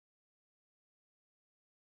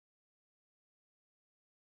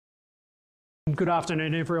Good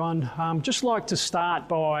afternoon, everyone. Just like to start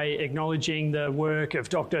by acknowledging the work of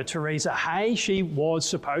Dr. Theresa Hay. She was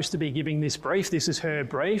supposed to be giving this brief. This is her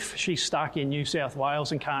brief. She's stuck in New South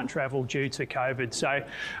Wales and can't travel due to COVID. So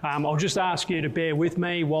I'll just ask you to bear with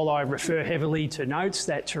me while I refer heavily to notes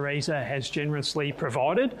that Theresa has generously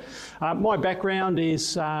provided. My background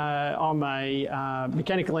is I'm a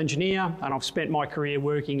mechanical engineer, and I've spent my career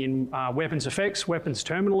working in weapons effects, weapons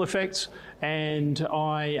terminal effects, and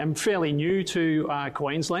I am fairly new to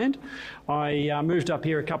Queensland. I moved up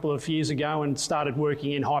here a couple of years ago and started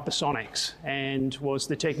working in hypersonics and was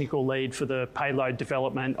the technical lead for the payload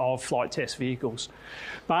development of flight test vehicles.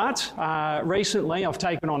 But recently I've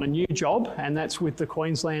taken on a new job, and that's with the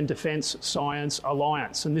Queensland Defence Science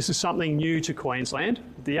Alliance, and this is something new to Queensland.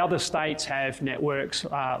 The other states have networks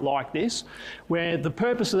like this, where the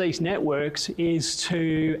purpose of these networks is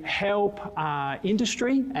to help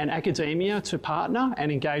industry and academia to partner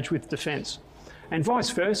and engage with defence. And vice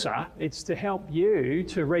versa, it's to help you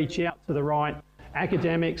to reach out to the right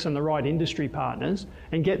academics and the right industry partners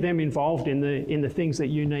and get them involved in the things that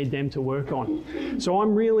you need them to work on. So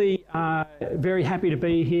I'm really very happy to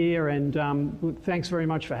be here, and thanks very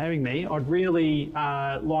much for having me. I'd really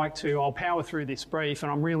I'll power through this brief,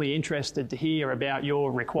 and I'm really interested to hear about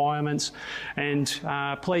your requirements, and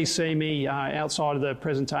please see me outside of the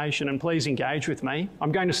presentation, and please engage with me.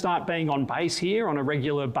 I'm going to start being on base here on a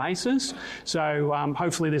regular basis, so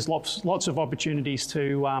hopefully there's lots of opportunities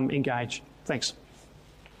to engage. Thanks.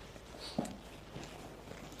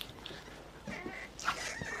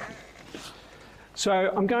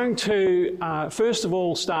 So I'm going to, first of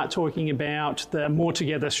all, start talking about the More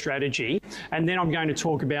Together strategy, and then I'm going to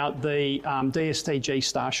talk about the DSTG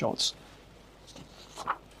starshots.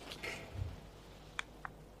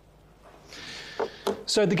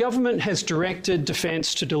 So the government has directed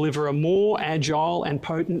Defence to deliver a more agile and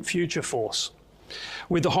potent future force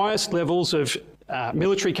with the highest levels of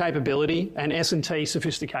military capability and S&T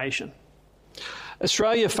sophistication.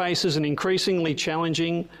 Australia faces an increasingly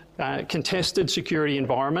challenging, contested security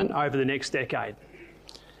environment over the next decade,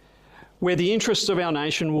 where the interests of our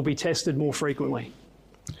nation will be tested more frequently.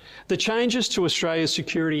 The changes to Australia's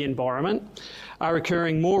security environment are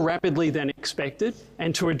occurring more rapidly than expected,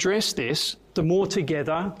 and to address this, the More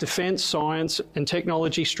Together Defence, Science and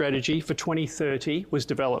Technology Strategy for 2030 was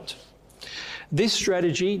developed. This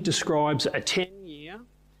strategy describes a 10-year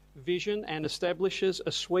vision and establishes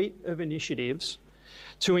a suite of initiatives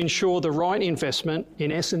to ensure the right investment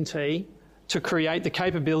in S&T to create the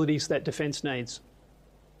capabilities that Defence needs.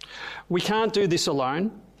 We can't do this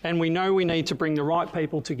alone, and we know we need to bring the right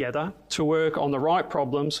people together to work on the right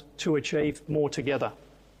problems to achieve more together.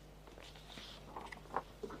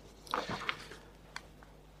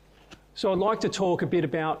 So I'd like to talk a bit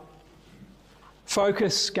about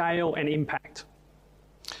focus, scale and impact.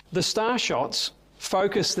 The starshots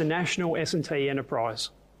focus the national S&T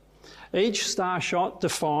enterprise. Each starshot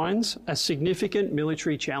defines a significant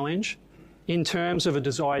military challenge in terms of a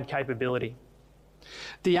desired capability.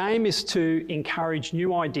 The aim is to encourage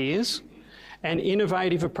new ideas and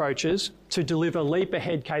innovative approaches to deliver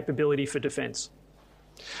leap-ahead capability for Defence.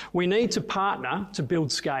 We need to partner to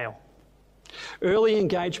build scale. Early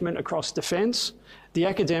engagement across Defence, the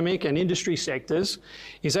academic and industry sectors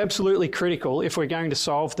is absolutely critical if we're going to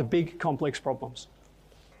solve the big complex problems.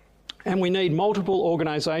 And we need multiple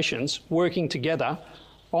organisations working together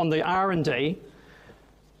on the R&D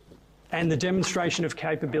and the demonstration of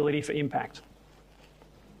capability for impact.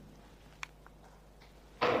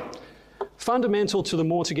 Fundamental to the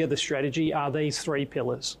More Together strategy are these three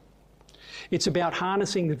pillars. It's about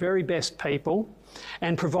harnessing the very best people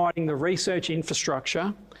and providing the research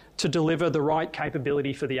infrastructure to deliver the right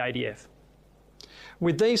capability for the ADF.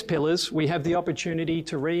 With these pillars, we have the opportunity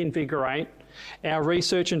to reinvigorate our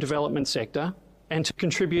research and development sector and to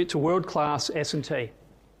contribute to world-class S&T.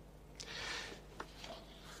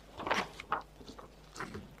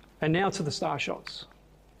 And now to the starshots.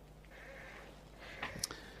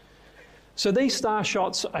 So these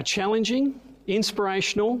starshots are challenging,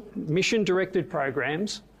 inspirational, mission-directed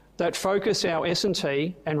programs that focus our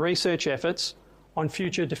S&T and research efforts on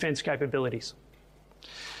future Defence capabilities.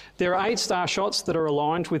 There are 8 starshots that are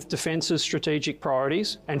aligned with Defence's strategic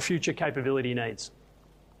priorities and future capability needs.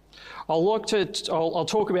 I'll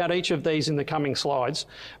talk about each of these in the coming slides,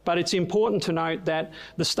 but it's important to note that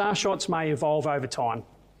the starshots may evolve over time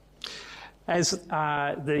as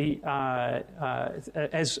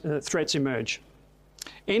threats emerge.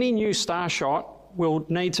 Any new starshot will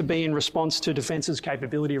need to be in response to Defence's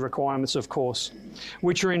capability requirements, of course,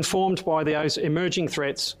 which are informed by those emerging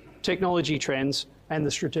threats, technology trends, and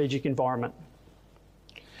the strategic environment.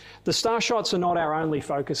 The Starshots are not our only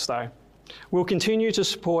focus though. We'll continue to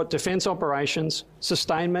support defence operations,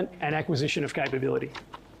 sustainment and acquisition of capability.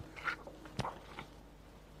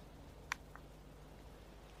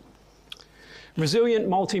 Resilient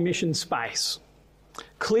multi-mission space.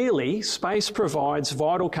 Clearly, space provides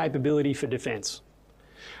vital capability for defence.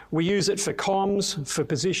 We use it for comms, for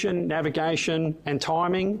position, navigation and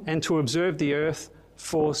timing, and to observe the Earth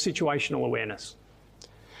for situational awareness.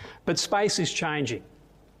 But space is changing.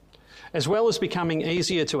 As well as becoming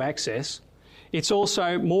easier to access, it's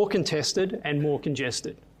also more contested and more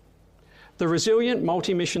congested. The Resilient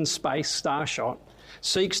Multi-Mission Space Starshot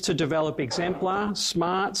seeks to develop exemplar,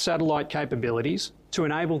 smart satellite capabilities to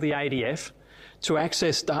enable the ADF to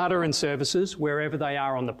access data and services wherever they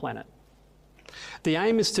are on the planet. The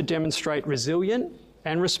aim is to demonstrate resilient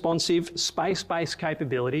and responsive space-based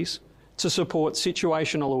capabilities to support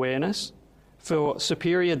situational awareness for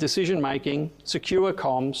superior decision-making, secure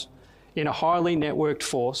comms in a highly networked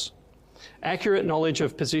force, accurate knowledge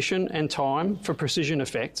of position and time for precision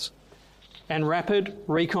effects, and rapid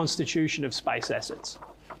reconstitution of space assets.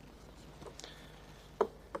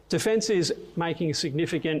 Defence is making a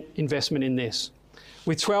significant investment in this,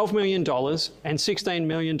 with $12 million and $16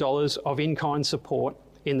 million of in-kind support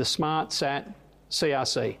in the Smart Sat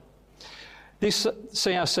CRC. This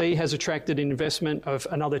CRC has attracted an investment of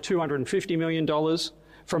another $250 million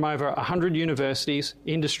from over 100 universities,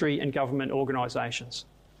 industry and government organisations.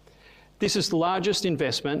 This is the largest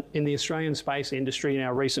investment in the Australian space industry in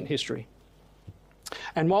our recent history.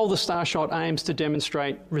 And while the Starshot aims to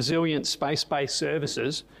demonstrate resilient space-based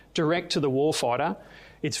services direct to the warfighter,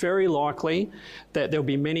 it's very likely that there'll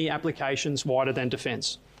be many applications wider than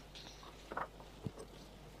defence.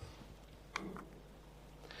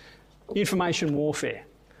 Information warfare.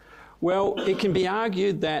 Well, it can be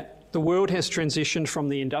argued that the world has transitioned from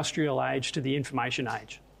the industrial age to the information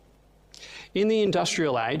age. In the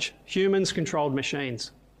industrial age, humans controlled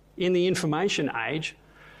machines. In the information age,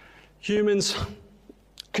 humans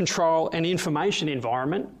control an information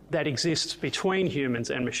environment that exists between humans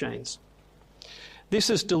and machines. This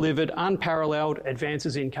has delivered unparalleled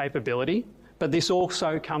advances in capability, but this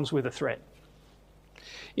also comes with a threat.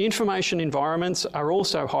 Information environments are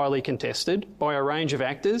also highly contested by a range of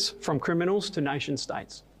actors, from criminals to nation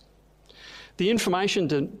states. The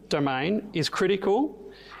information domain is a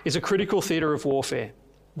critical theatre of warfare.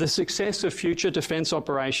 The success of future defence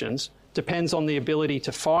operations depends on the ability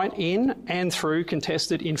to fight in and through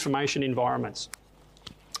contested information environments.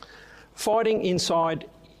 Fighting inside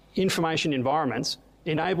information environments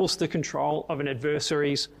enables the control of an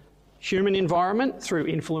adversary's human environment through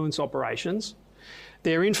influence operations,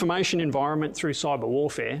 their information environment through cyber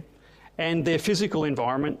warfare, and their physical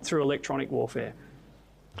environment through electronic warfare.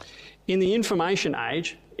 In the information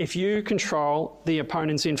age, if you control the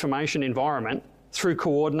opponent's information environment through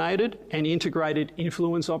coordinated and integrated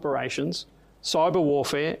influence operations, cyber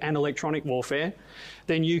warfare and electronic warfare,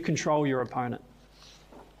 then you control your opponent.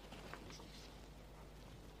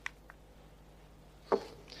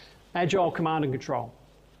 Agile command and control.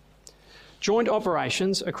 Joint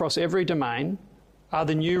operations across every domain are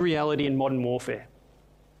the new reality in modern warfare.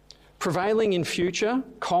 Prevailing in future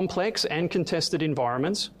complex and contested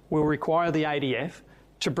environments will require the ADF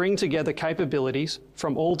to bring together capabilities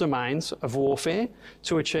from all domains of warfare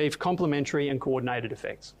to achieve complementary and coordinated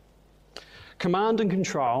effects. Command and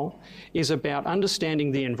control is about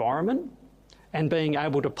understanding the environment and being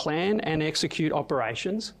able to plan and execute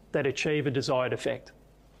operations that achieve a desired effect.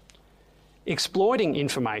 Exploiting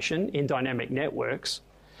information in dynamic networks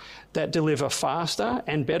that deliver faster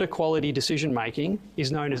and better quality decision-making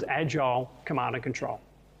is known as agile command and control.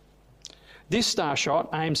 This Starshot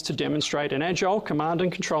aims to demonstrate an agile command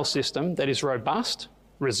and control system that is robust,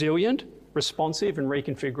 resilient, responsive and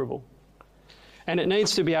reconfigurable. And it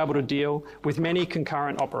needs to be able to deal with many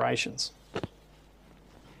concurrent operations.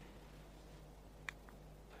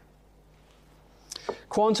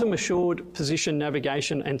 Quantum assured position,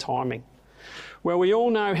 navigation and timing. Well, we all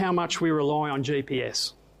know how much we rely on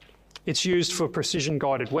GPS. It's used for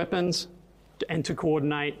precision-guided weapons and to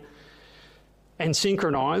coordinate and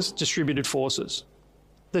synchronise distributed forces.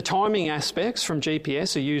 The timing aspects from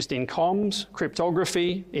GPS are used in comms,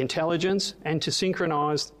 cryptography, intelligence, and to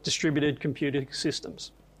synchronise distributed computer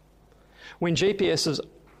systems. When GPS is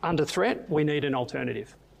under threat, we need an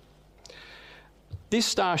alternative.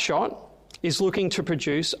 This Starshot is looking to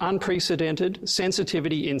produce unprecedented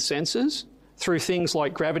sensitivity in sensors through things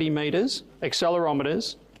like gravity meters,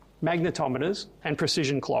 accelerometers, magnetometers, and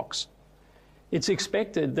precision clocks. It's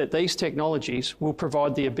expected that these technologies will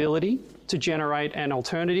provide the ability to generate an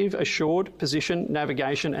alternative assured position,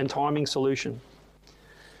 navigation, and timing solution.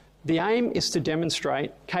 The aim is to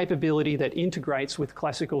demonstrate capability that integrates with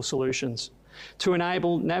classical solutions to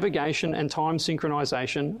enable navigation and time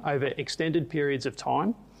synchronisation over extended periods of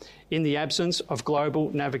time in the absence of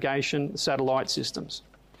global navigation satellite systems.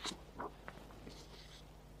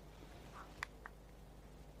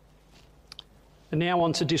 And now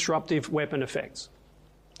on to disruptive weapon effects.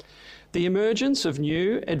 The emergence of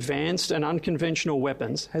new, advanced and unconventional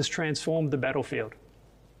weapons has transformed the battlefield.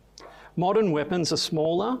 Modern weapons are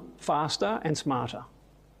smaller, faster and smarter.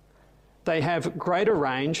 They have greater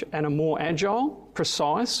range and are more agile,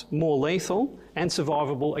 precise, more lethal and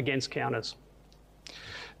survivable against counters.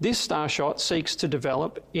 This Starshot seeks to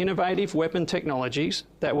develop innovative weapon technologies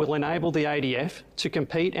that will enable the ADF to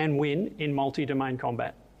compete and win in multi-domain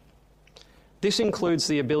combat. This includes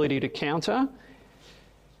the ability to counter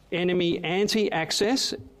enemy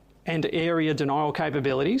anti-access and area denial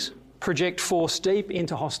capabilities, project force deep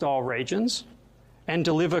into hostile regions, and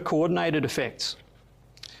deliver coordinated effects,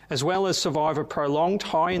 as well as survive a prolonged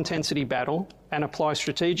high-intensity battle and apply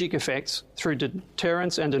strategic effects through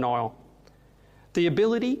deterrence and denial. The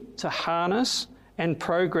ability to harness and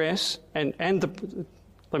progress the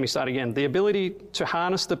ability to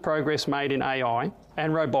harness the progress made in AI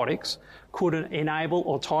and robotics could enable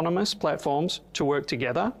autonomous platforms to work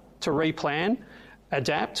together, to replan,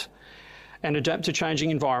 adapt to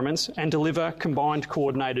changing environments and deliver combined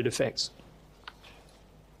coordinated effects.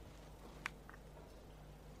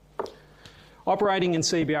 Operating in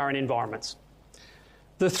CBRN environments.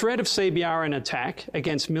 The threat of CBRN attack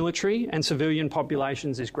against military and civilian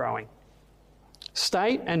populations is growing.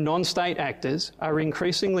 State and non-state actors are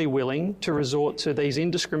increasingly willing to resort to these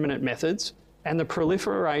indiscriminate methods, and the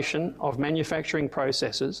proliferation of manufacturing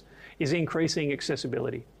processes is increasing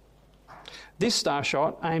accessibility. This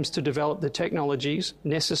Starshot aims to develop the technologies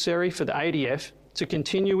necessary for the ADF to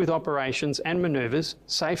continue with operations and manoeuvres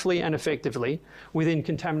safely and effectively within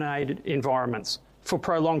contaminated environments for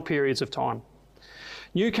prolonged periods of time.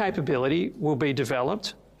 New capability will be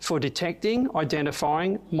developed for detecting,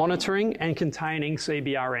 identifying, monitoring and containing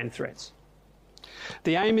CBRN threats.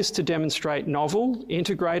 The aim is to demonstrate novel,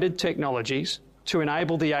 integrated technologies to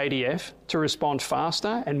enable the ADF to respond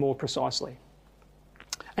faster and more precisely,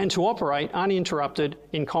 and to operate uninterrupted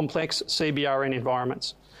in complex CBRN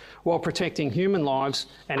environments while protecting human lives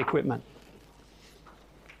and equipment.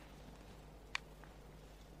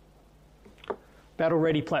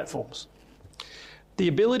 Battle-ready platforms. The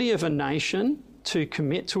ability of a nation to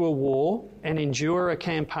commit to a war and endure a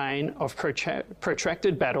campaign of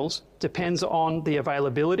protracted battles depends on the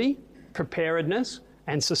availability, preparedness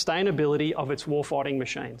and sustainability of its warfighting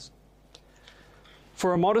machines.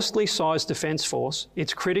 For a modestly sized defence force,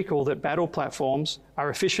 it's critical that battle platforms are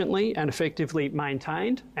efficiently and effectively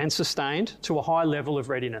maintained and sustained to a high level of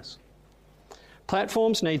readiness.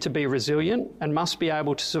 Platforms need to be resilient and must be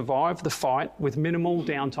able to survive the fight with minimal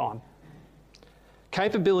downtime.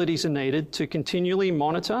 Capabilities are needed to continually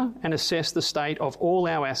monitor and assess the state of all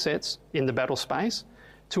our assets in the battle space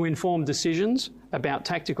to inform decisions about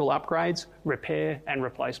tactical upgrades, repair and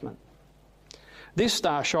replacement. This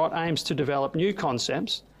Starshot aims to develop new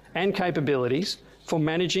concepts and capabilities for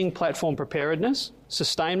managing platform preparedness,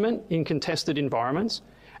 sustainment in contested environments,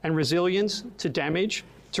 and resilience to damage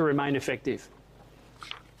to remain effective.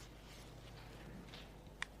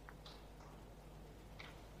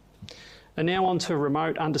 And now on to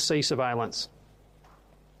remote undersea surveillance.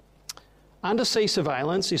 Undersea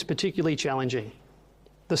surveillance is particularly challenging.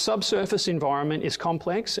 The subsurface environment is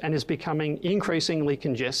complex and is becoming increasingly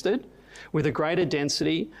congested with a greater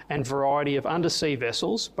density and variety of undersea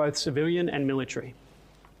vessels, both civilian and military.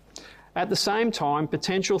 At the same time,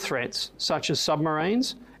 potential threats such as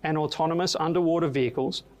submarines and autonomous underwater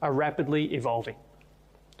vehicles are rapidly evolving.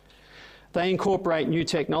 They incorporate new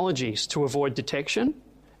technologies to avoid detection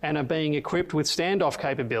and are being equipped with standoff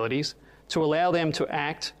capabilities to allow them to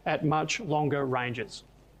act at much longer ranges.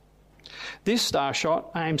 This Starshot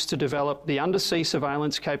aims to develop the undersea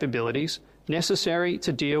surveillance capabilities necessary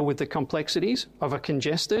to deal with the complexities of a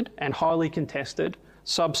congested and highly contested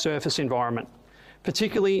subsurface environment,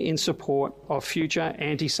 particularly in support of future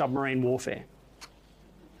anti-submarine warfare.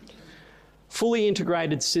 Fully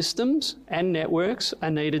integrated systems and networks are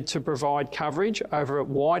needed to provide coverage over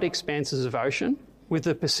wide expanses of ocean with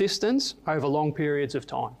the persistence over long periods of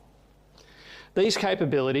time. These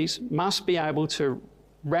capabilities must be able to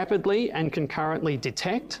rapidly and concurrently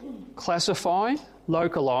detect, classify,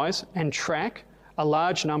 localise and track a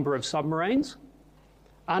large number of submarines,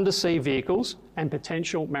 undersea vehicles and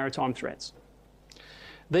potential maritime threats.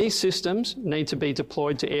 These systems need to be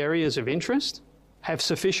deployed to areas of interest, have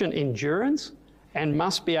sufficient endurance and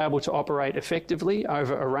must be able to operate effectively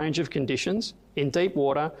over a range of conditions in deep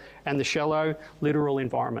water and the shallow littoral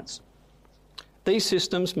environments. These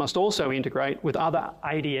systems must also integrate with other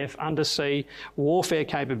ADF undersea warfare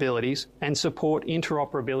capabilities and support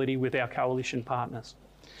interoperability with our coalition partners.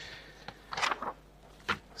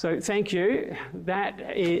 So thank you.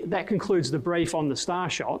 That concludes the brief on the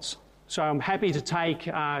starshots. So I'm happy to take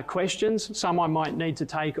questions. Some I might need to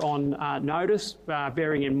take on notice,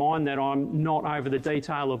 bearing in mind that I'm not over the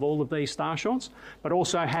detail of all of these starshots, but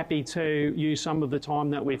also happy to use some of the time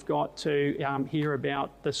that we've got to hear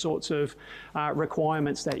about the sorts of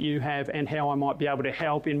requirements that you have and how I might be able to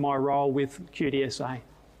help in my role with QDSA.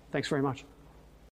 Thanks very much.